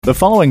The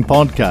following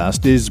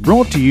podcast is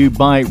brought to you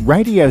by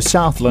Radio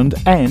Southland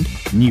and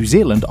New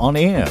Zealand On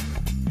Air.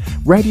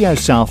 Radio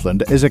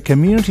Southland is a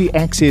community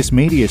access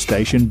media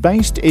station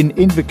based in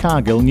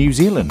Invercargill, New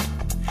Zealand.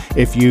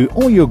 If you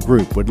or your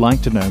group would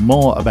like to know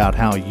more about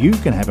how you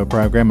can have a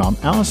program on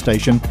our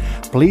station,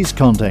 please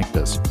contact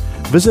us.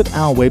 Visit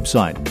our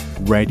website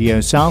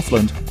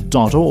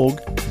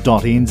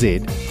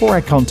radiosouthland.org.nz for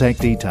our contact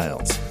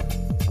details.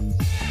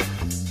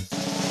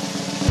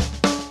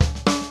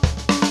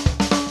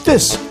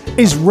 This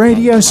is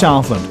Radio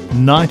Southland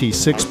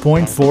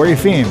 96.4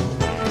 FM,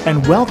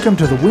 and welcome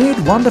to the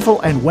weird, wonderful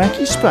and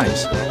wacky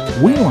space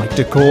we like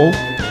to call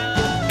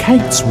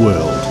Kate's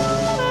World.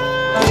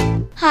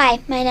 Hi,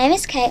 my name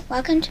is Kate.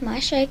 Welcome to my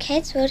show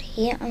Kate's World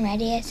here on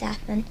Radio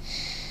Southland.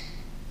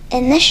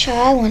 In this show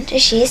I want to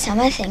share some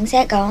of the things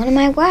that go on in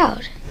my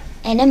world.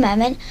 In a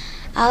moment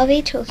I'll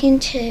be talking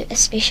to a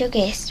special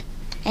guest,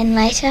 and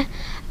later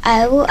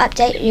I will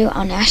update you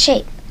on our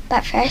sheep.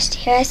 But first,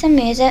 here is some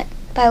music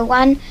by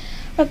One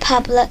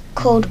Republic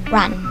called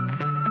Run.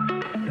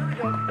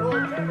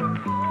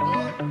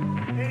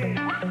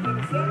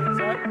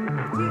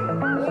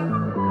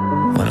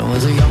 When I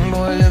was a young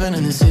boy living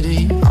in the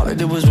city, all I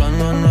did was run.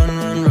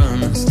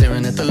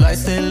 Staring at the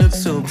lights, they looked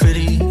so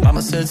pretty.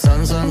 Mama said,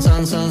 son,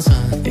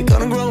 you're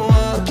gonna grow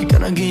up, you're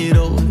gonna get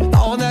old.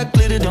 All that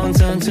glitter don't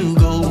turn to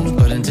gold.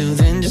 But until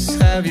then,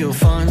 just have your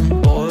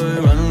fun. Boy,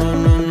 run.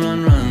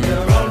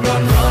 Yeah, run.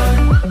 Run.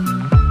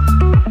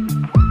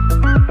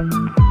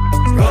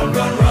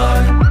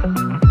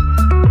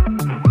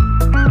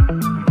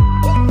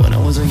 When I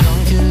was a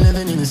young kid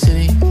living in the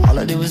city, all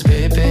I did was pay.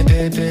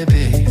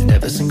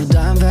 Never single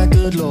dime that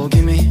good Lord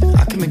give me.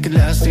 I can make it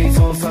last 3,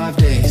 4, 5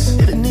 days.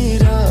 Living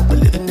it up, but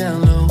living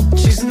down low.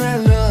 Chasing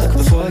that luck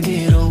before I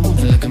get old.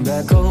 And looking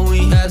back, oh,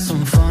 we had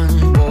some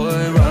fun.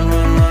 Boy, run.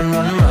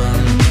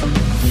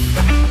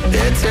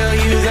 They tell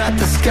you that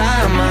the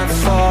sky might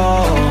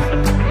fall.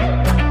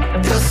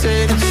 They'll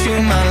say that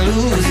you might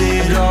lose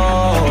it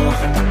all.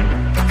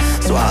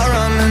 So I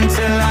run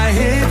until I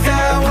hit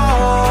that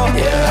wall.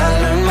 Yeah, I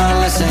learned my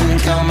lesson,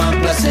 count my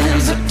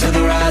blessings up to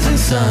the rising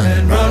sun.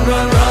 And run.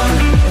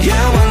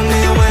 Yeah, one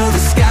day will the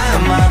sky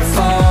might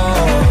fall.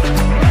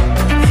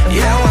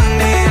 Yeah, one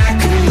day I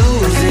could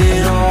lose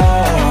it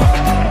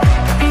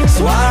all.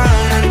 So I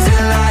run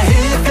until I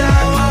hit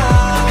that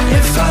wall.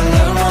 If I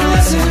learn one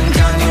lesson,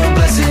 count your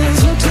blessings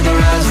up to the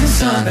rising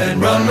sun.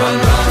 And run. Run.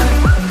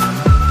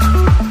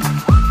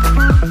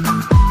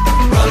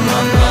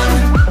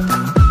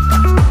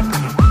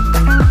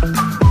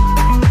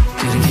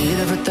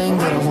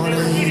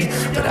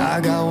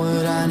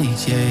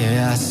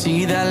 Yeah, I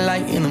see that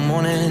light in the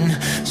morning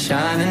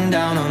shining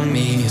down on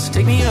me. So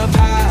take me up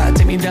high,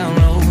 take me down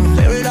low,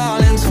 bear it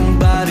all in,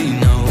 somebody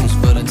knows.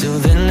 But until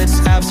then, let's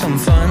have some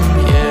fun.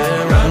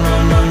 Yeah, run.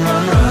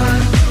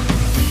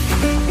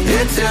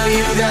 They tell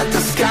you that the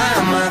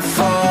sky might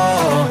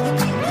fall.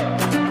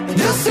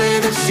 They'll say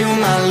that you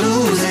might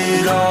lose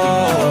it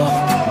all.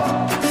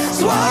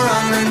 So I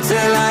run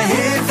until I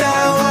hit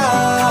that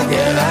wall.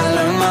 Yeah, I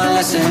learned my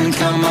lesson,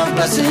 count my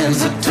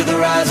blessings up to the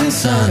rising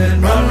sun.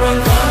 And run.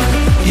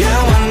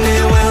 Yeah, one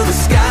day will the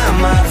sky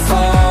might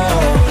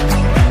fall.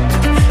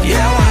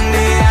 Yeah, one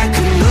day I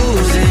could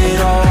lose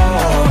it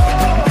all.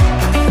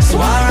 So I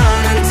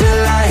run until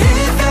I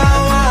hit that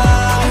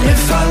wall.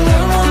 If I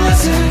learn one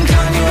lesson,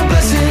 count your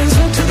blessings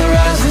up to the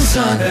rising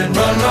sun. And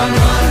run.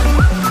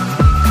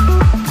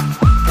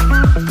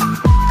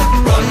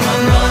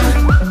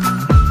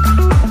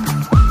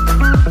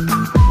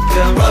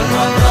 Yeah, run.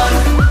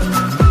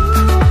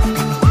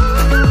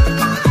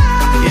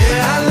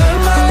 Yeah, I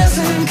learned my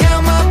lesson,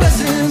 count my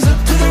blessings up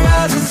to the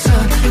rising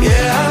sun.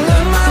 Yeah, I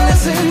learned my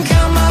lesson,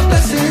 count my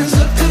blessings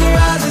up to the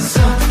rising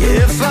sun.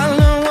 Yeah, if I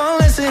learn one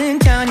lesson,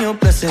 count your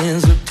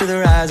blessings up to the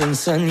rising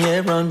sun.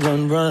 Yeah, run.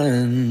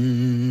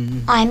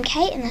 I'm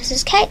Kate, and this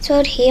is Kate's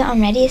World here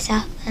on Radio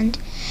Southland.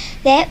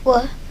 That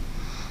was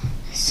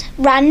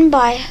Run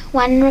by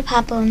One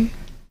Republic.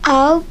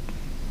 I'll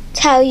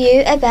tell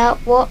you about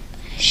what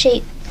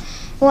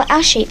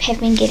our sheep have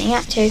been getting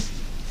up to.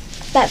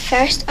 But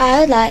first, I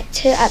would like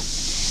to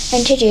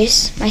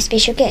introduce my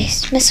special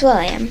guest, Miss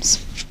Williams.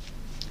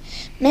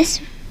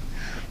 Miss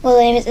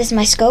Williams is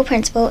my school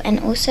principal and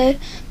also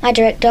my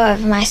director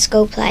of my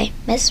school play.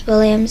 Miss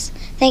Williams,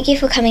 thank you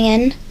for coming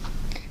in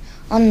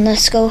on the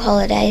school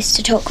holidays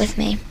to talk with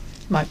me.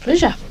 My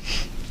pleasure.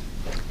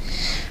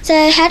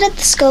 So, how did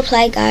the school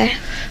play go?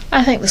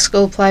 I think the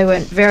school play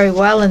went very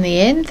well in the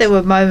end. There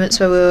were moments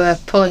where we were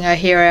pulling our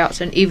hair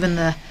out, and even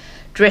the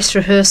dress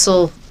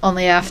rehearsal on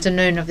the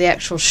afternoon of the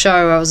actual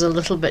show I was a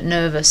little bit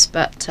nervous,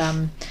 but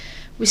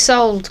we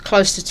sold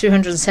close to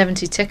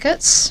 270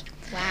 tickets.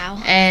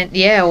 Wow. And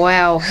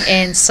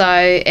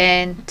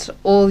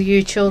all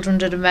you children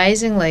did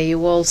amazingly.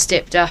 You all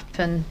stepped up,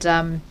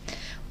 and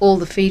all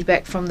the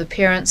feedback from the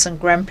parents and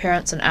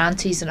grandparents and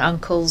aunties and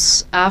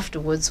uncles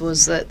afterwards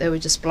was that they were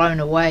just blown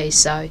away.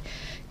 So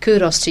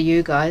kudos to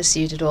you guys.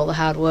 You did all the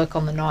hard work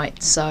on the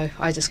night, so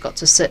I just got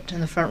to sit in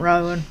the front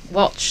row and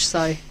watch.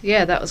 So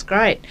yeah, that was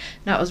great.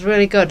 No, it was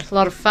really good. A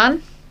lot of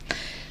fun.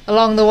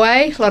 along the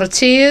way. A lot of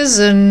tears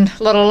and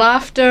a lot of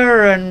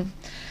laughter and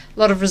a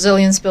lot of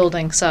resilience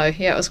building. So,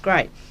 yeah, it was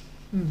great.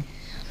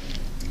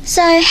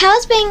 So,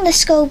 how's being the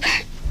school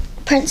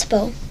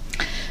principal?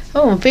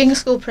 Oh, being a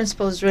school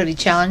principal is really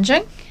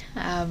challenging.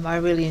 I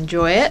really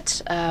enjoy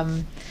it.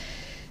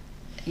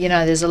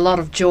 There's a lot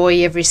of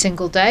joy every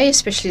single day,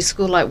 especially a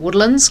school like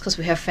Woodlands, because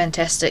we have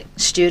fantastic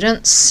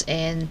students,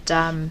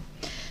 and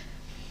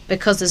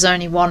because there's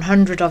only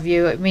 100 of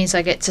you, it means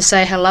I get to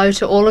say hello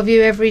to all of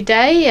you every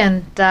day.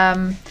 And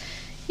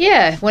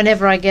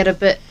whenever I get a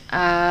bit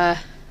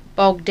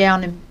bogged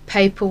down in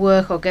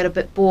paperwork or get a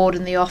bit bored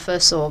in the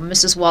office, or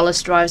Mrs.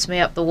 Wallace drives me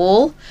up the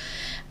wall,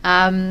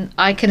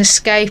 I can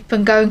escape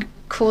and go and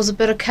cause a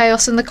bit of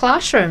chaos in the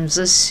classrooms,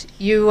 as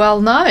you well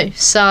know.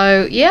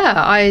 So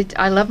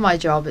I love my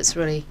job. It's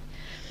really,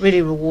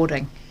 really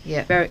rewarding.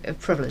 Yeah, very a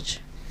privilege.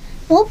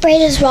 What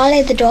breed is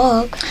Riley the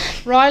dog?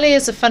 Riley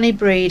is a funny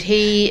breed.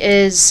 He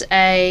is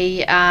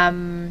his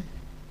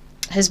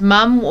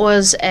mum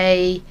was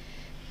a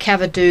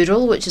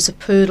Cavadoodle, which is a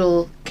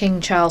poodle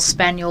King Charles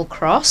Spaniel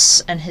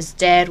cross, and his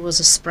dad was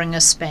a Springer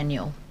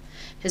Spaniel.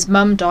 His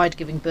mum died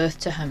giving birth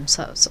to him,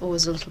 so it's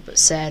always a little bit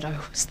sad, I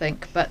always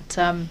think. But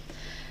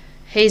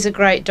he's a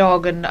great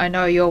dog, and I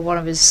know you're one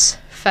of his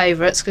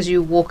favourites because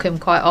you walk him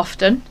quite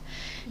often.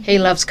 He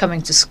loves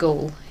coming to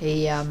school.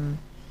 He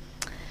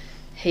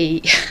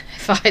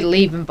if I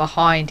leave him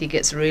behind, he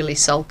gets really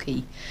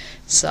sulky.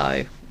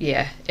 So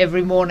yeah,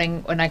 every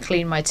morning when I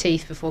clean my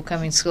teeth before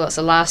coming to school, that's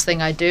the last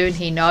thing I do, and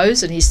he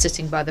knows, and he's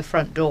sitting by the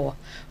front door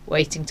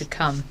waiting to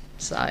come.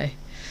 So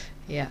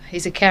yeah,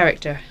 he's a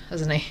character,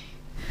 isn't he?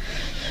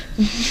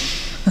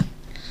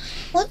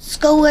 What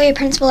school were you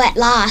principal at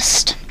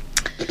last?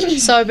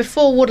 So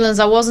before Woodlands,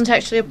 I wasn't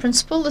actually a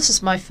principal. This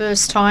is my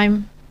first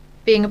time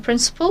being a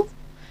principal.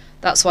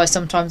 That's why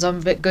sometimes I'm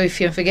a bit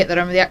goofy and forget that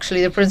I'm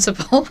actually the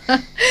principal.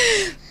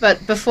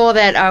 But before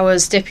that, I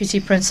was deputy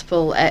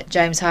principal at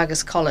James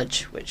Hargis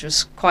College, which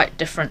was quite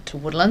different to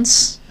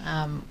Woodlands.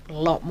 A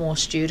lot more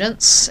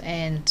students,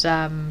 and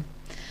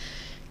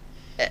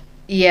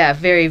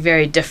very,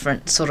 very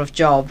different sort of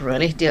job,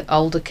 really.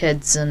 Older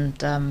kids, and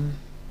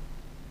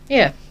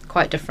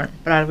quite different.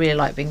 But I really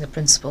like being the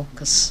principal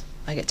because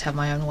I get to have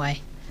my own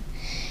way.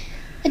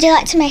 Would you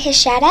like to make a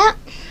shout out?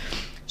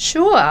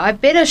 Sure, I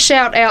better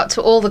shout out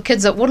to all the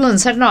kids at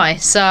Woodlands, hadn't I?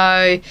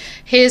 So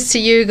here's to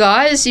you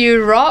guys,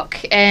 you rock,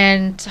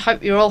 and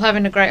hope you're all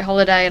having a great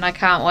holiday, and I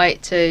can't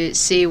wait to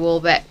see you all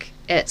back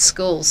at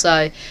school.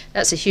 So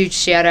that's a huge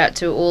shout out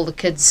to all the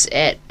kids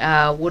at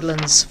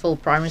Woodlands Full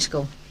Primary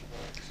School.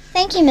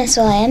 Thank you, Miss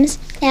Williams.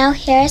 Now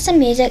here is some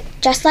music,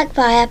 Just Like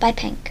Fire by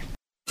Pink.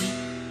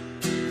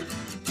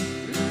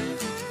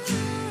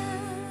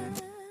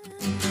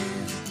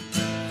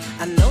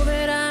 I know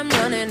that I'm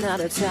running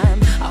out of time.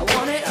 I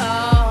want it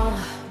all.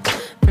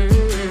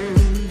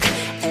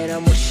 And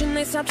I'm wishing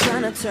they stop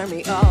trying to turn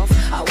me off.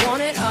 I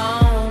want it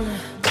all.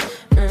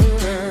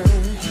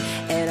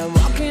 And I'm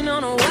walking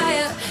on a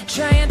wire,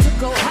 trying to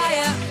go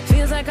higher.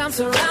 Feels like I'm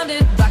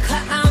surrounded by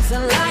clowns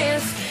and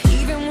liars.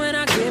 Even when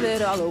I give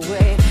it all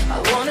away, I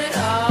want it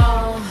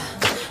all.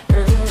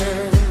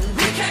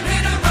 We came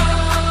here to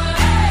run,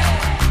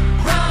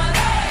 run,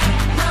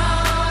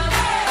 run.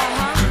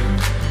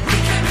 We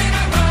came here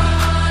to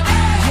run,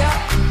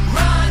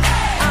 run.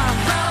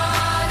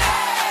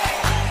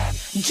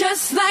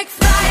 Just like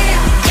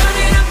fire,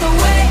 burning up the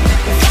way.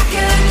 If I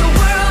could light the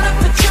world up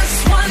for just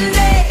one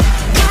day,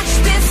 watch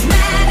this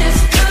madness,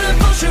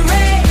 colorful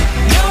charade.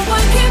 No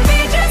one can be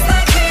just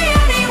like me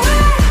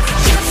anywhere.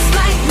 Just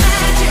like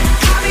magic,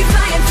 I'll be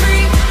flying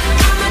free.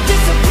 I'ma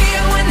disappear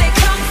when they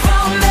come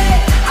for me.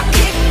 I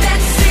kick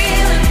that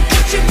ceiling,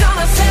 what you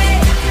gonna say?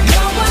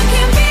 No one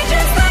can be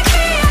just like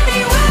me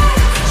anywhere.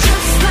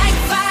 Just like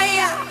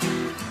fire.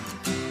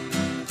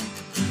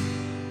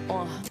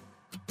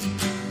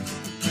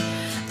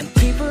 And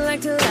people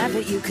like to laugh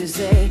at you cause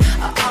they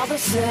are all the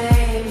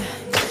same.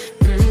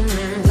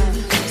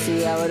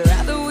 See, I would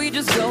rather we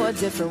just go a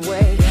different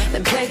way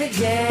than play the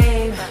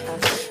game.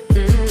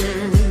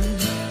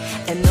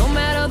 And no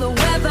matter the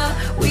weather,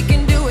 we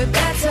can do it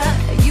better.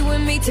 You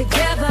and me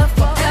together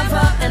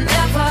forever and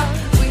ever.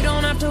 We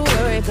don't have to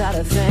worry about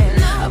a thing,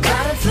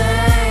 about a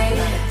thing.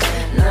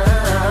 No.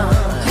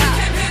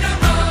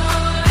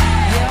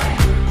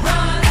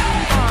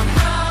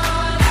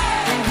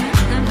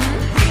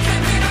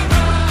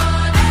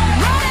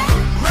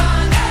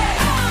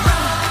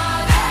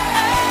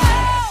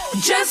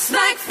 Just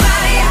like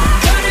fire,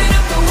 burning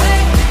up the way.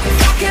 If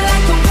I could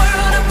light the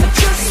world up for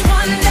just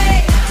one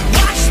day,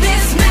 watch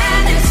this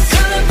madness,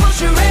 colorful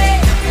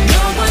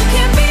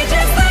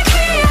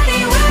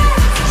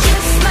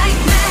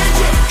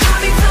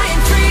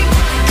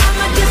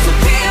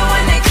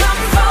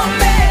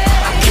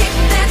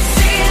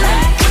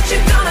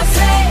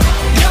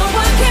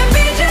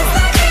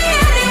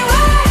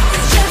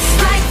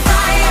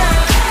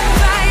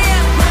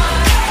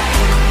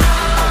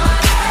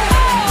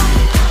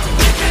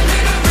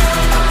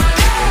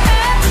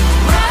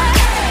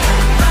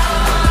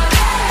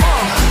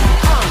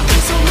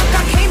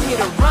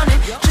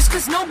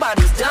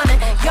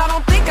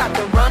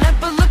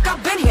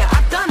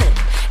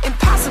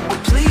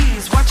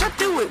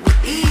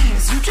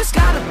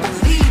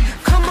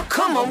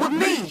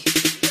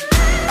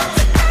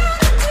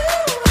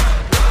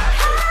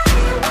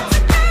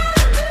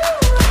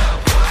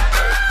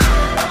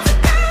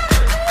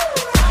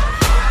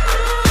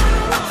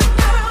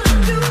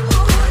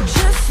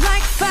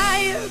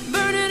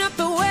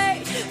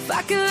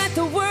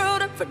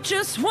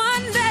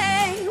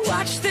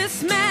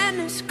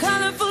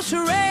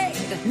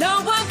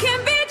No one can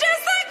be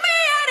just like me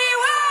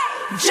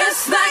anyway.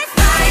 Just like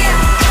fire,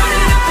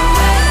 burning up the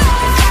way.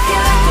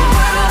 Rocket like the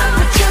world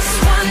for just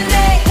one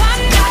day.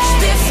 Watch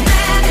this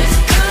madness,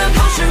 gonna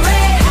push a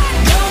ray.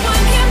 No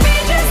one can be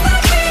just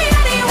like me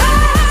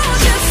anyway.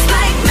 Just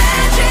like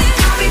magic,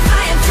 I'll be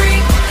flying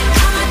free.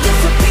 I'ma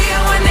disappear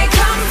when they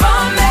come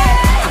for me.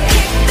 I'll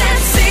kick that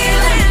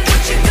ceiling,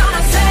 what you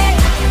gonna say?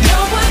 No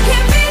one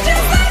can be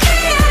just like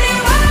me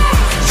anyway.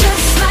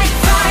 Just like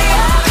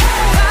fire,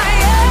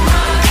 fire.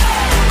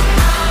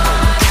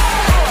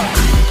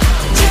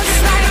 Just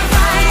like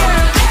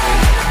fire.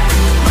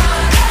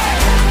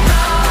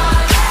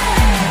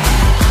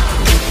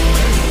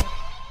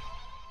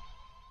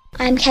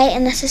 I'm Kate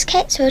and this is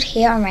Kate's World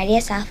here on Radio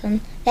Southland.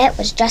 That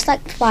was Just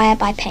Like Fire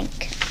by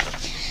Pink.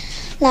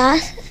 Now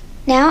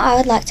I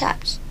would like to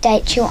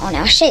update you on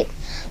our sheep.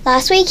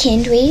 Last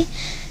weekend we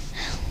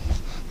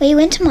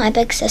went to my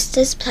big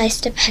sister's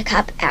place to pick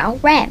up our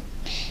ram.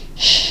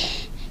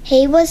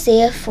 He was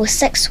there for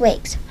 6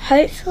 weeks.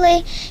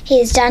 Hopefully he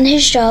has done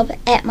his job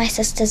at my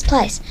sister's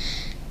place.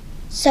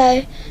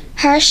 So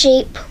her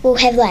sheep will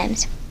have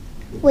lambs.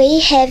 We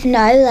have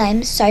no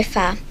lambs so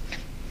far.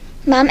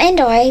 Mum and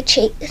I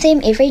check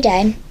them every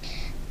day.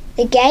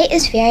 The gate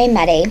is very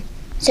muddy,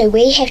 so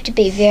we have to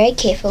be very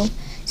careful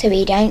so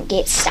we don't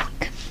get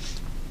stuck.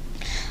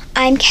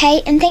 I'm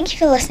Kate and thank you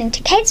for listening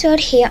to Kate's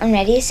World here on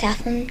Radio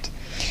Southland.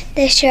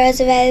 This show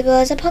is available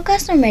as a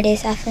podcast on Radio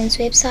Southland's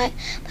website,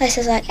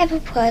 places like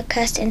Apple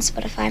Podcast and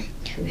Spotify.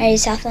 Radio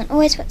Southland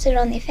always puts it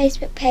on their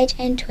Facebook page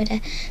and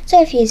Twitter, so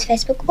if you use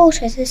Facebook or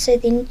Twitter, so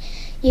then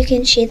you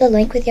can share the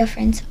link with your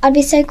friends. I'd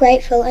be so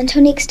grateful.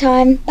 Until next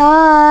time,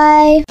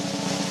 bye!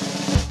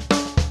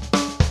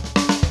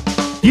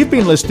 You've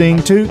been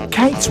listening to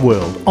Kate's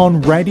World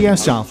on Radio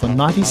Southland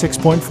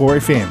 96.4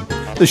 FM.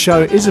 The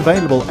show is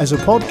available as a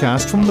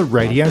podcast from the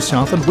Radio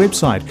Southland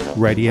website,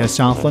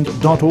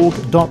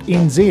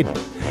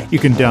 radiosouthland.org.nz. You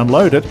can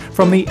download it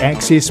from the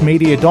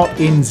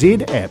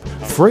accessmedia.nz app,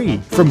 free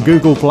from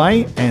Google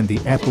Play and the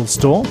Apple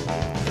Store.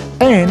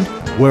 And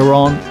we're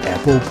on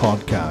Apple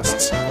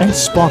Podcasts and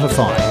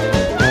Spotify.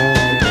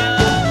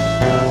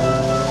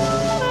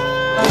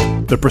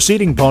 The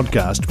preceding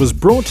podcast was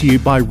brought to you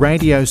by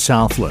Radio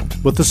Southland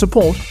with the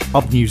support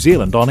of New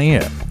Zealand On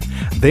Air.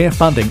 Their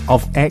funding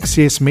of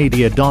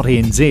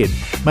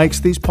accessmedia.nz makes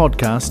these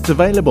podcasts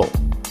available.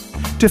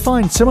 To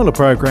find similar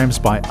programs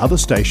by other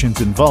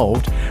stations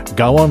involved,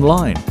 go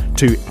online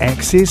to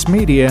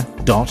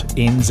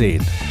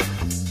accessmedia.nz.